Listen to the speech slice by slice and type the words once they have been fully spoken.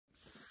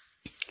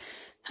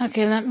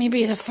Okay, let me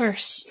be the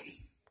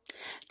first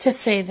to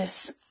say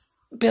this.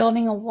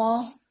 Building a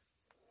wall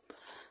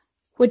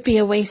would be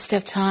a waste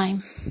of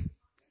time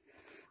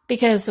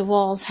because the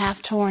wall's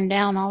half torn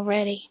down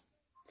already.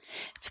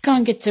 It's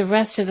going to get the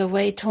rest of the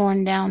way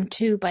torn down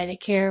too by the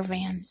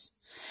caravans.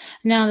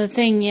 Now the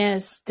thing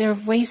is, they're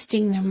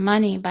wasting their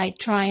money by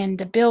trying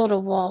to build a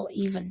wall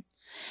even.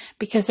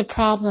 Because the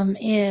problem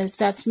is,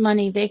 that's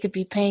money they could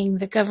be paying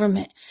the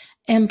government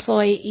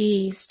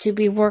employees to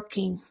be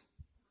working.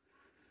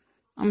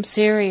 I'm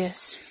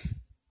serious.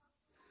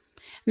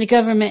 The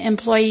government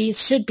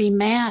employees should be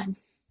mad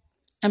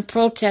and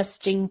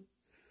protesting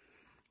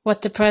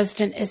what the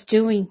president is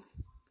doing.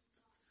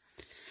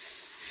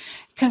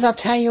 Because I'll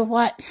tell you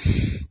what,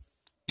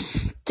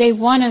 they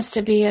want us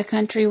to be a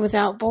country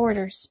without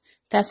borders.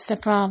 That's the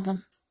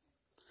problem.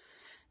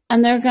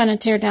 And they're going to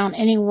tear down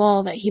any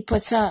wall that he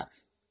puts up.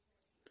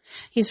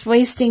 He's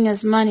wasting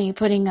his money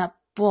putting up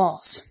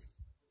walls.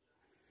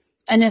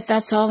 And if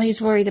that's all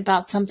he's worried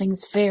about,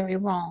 something's very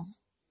wrong.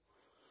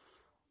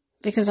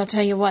 Because I'll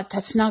tell you what,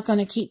 that's not going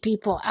to keep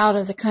people out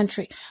of the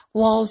country.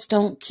 Walls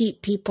don't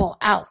keep people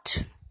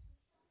out.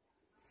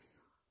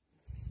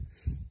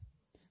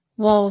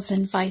 Walls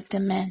invite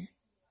them in.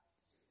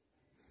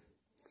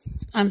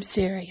 I'm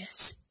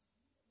serious.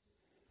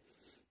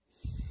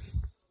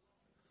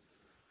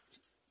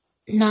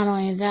 Not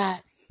only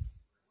that,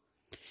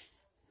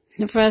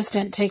 the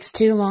president takes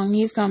too long,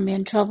 he's going to be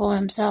in trouble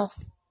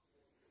himself.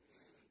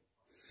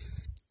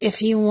 If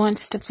he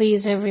wants to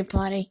please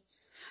everybody,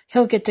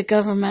 he'll get the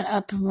government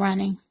up and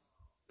running.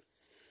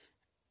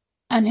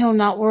 And he'll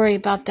not worry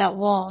about that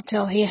wall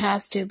till he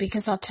has to,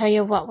 because I'll tell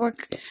you what,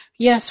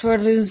 we're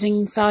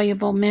losing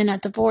valuable men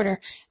at the border.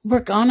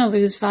 We're gonna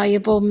lose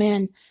valuable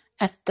men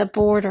at the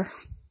border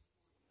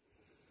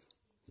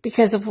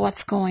because of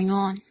what's going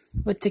on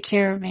with the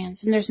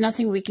caravans, and there's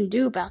nothing we can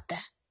do about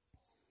that.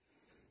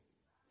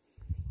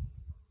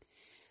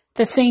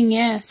 The thing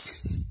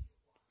is,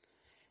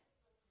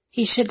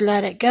 he should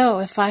let it go.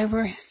 If I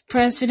were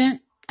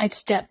president, I'd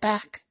step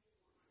back,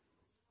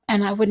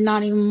 and I would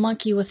not even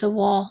monkey with the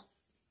wall.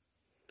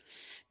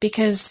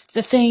 Because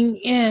the thing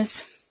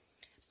is,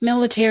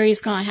 military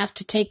is going to have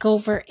to take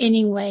over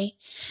anyway,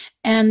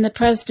 and the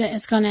president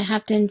is going to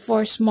have to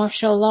enforce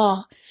martial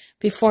law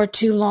before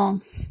too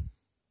long.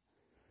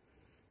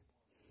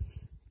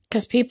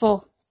 Because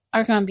people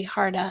are going to be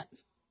hard up.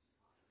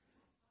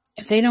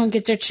 If they don't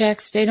get their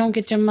checks, they don't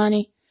get their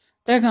money,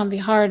 they're going to be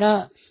hard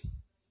up.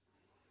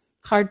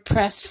 Hard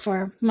pressed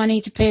for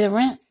money to pay the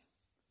rent.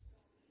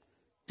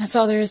 That's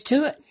all there is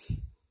to it.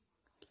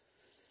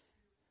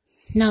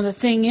 Now the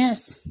thing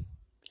is,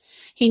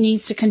 he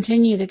needs to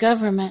continue the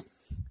government,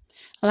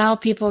 allow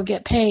people to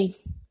get paid,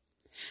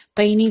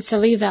 but he needs to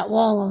leave that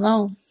wall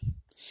alone,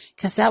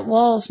 because that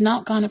wall's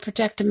not going to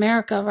protect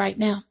America right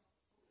now.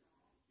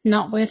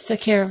 Not with the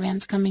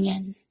caravans coming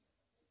in.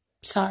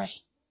 Sorry.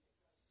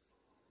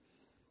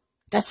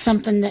 That's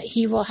something that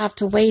he will have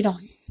to wait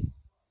on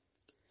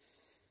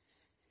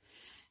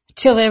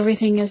till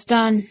everything is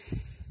done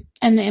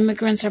and the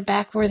immigrants are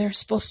back where they're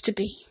supposed to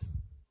be.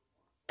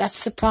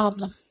 That's the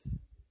problem.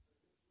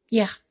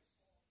 Yeah.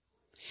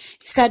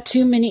 He's got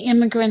too many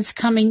immigrants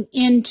coming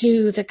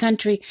into the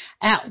country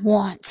at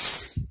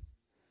once.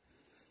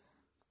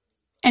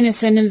 And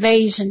it's an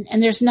invasion,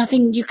 and there's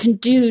nothing you can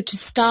do to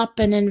stop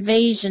an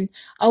invasion.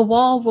 A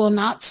wall will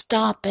not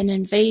stop an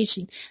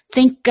invasion.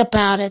 Think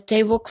about it.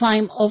 They will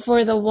climb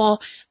over the wall.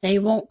 They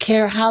won't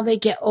care how they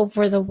get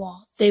over the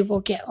wall. They will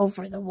get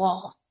over the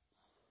wall.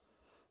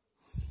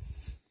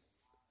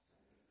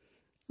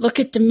 Look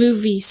at the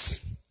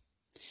movies.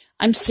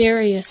 I'm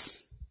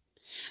serious.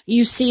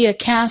 You see a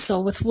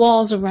castle with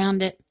walls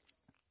around it.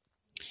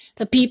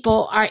 The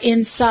people are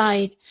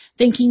inside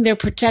thinking they're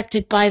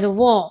protected by the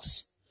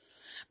walls.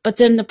 But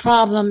then the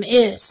problem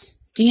is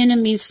the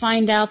enemies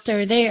find out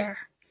they're there.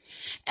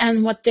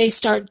 And what they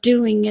start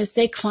doing is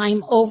they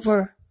climb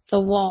over the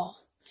wall.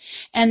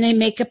 And they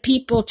make a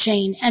people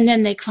chain. And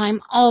then they climb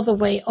all the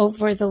way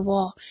over the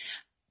wall.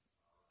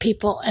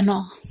 People and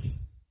all.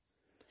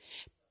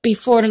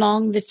 Before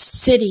long, the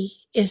city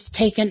is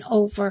taken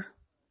over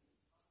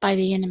by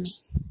the enemy.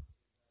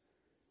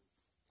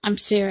 I'm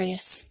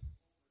serious.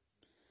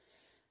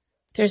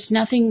 There's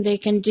nothing they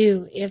can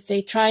do. If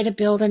they try to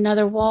build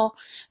another wall,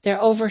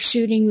 they're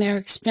overshooting their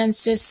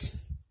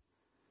expenses,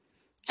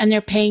 and they're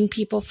paying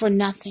people for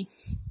nothing.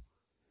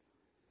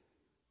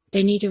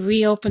 They need to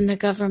reopen the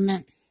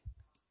government,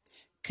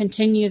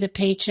 continue the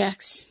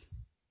paychecks,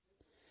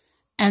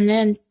 and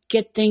then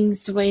get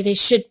things the way they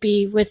should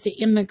be with the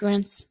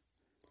immigrants,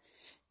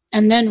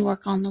 and then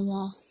work on the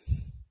wall.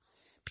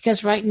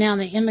 Because right now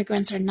the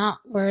immigrants are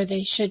not where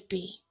they should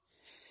be.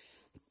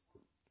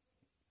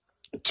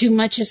 Too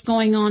much is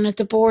going on at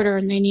the border,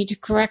 and they need to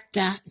correct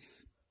that.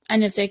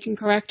 And if they can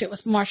correct it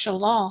with martial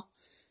law,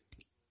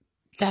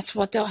 that's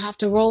what they'll have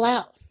to roll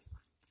out.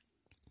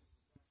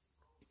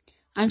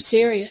 I'm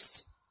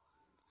serious.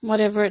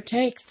 Whatever it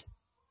takes.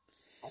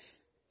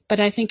 But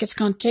I think it's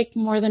going to take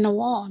more than a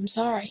wall. I'm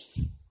sorry.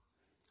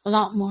 A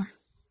lot more.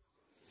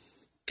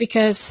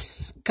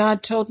 Because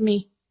God told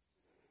me,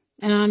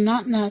 and I'm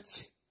not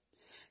nuts,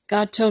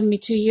 God told me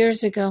 2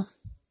 years ago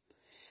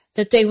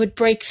that they would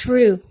break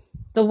through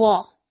the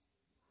wall.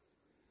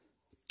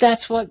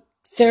 That's what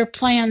their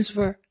plans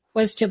were,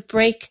 was to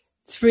break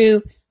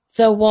through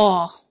the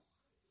wall.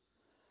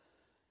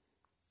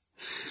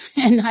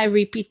 And I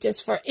repeat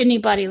this for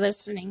anybody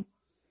listening.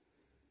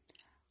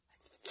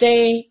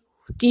 They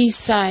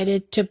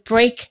decided to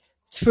break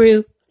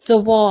through the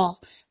wall.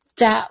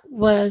 That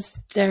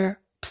was their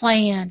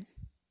plan.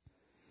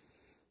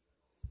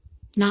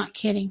 Not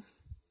kidding.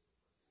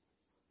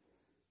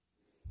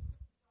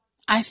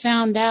 I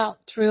found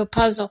out through a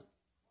puzzle.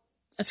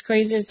 As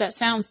crazy as that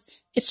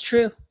sounds, it's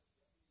true.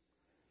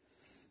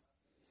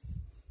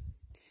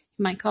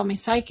 You might call me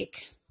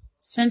psychic,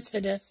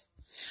 sensitive.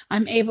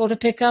 I'm able to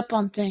pick up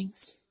on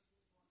things.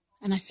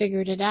 And I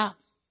figured it out.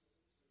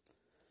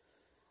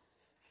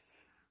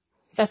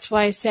 That's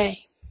why I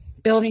say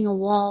building a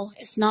wall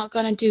is not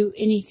going to do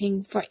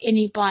anything for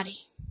anybody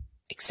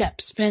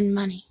except spend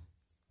money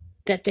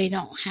that they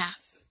don't have.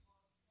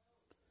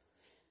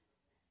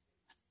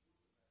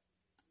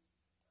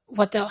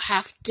 What they'll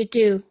have to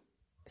do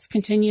is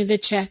continue the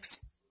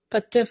checks,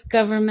 put the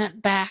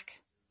government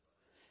back,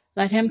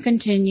 let him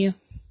continue,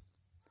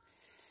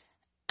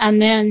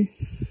 and then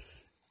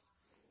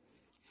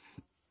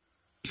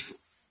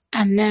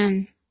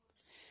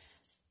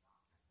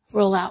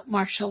roll out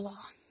martial law.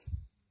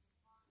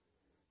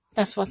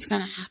 That's what's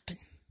going to happen.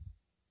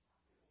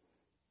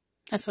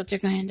 That's what they're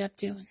going to end up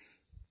doing.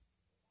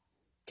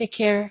 Take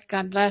care.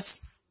 God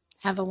bless.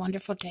 Have a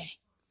wonderful day.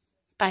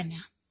 Bye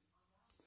now.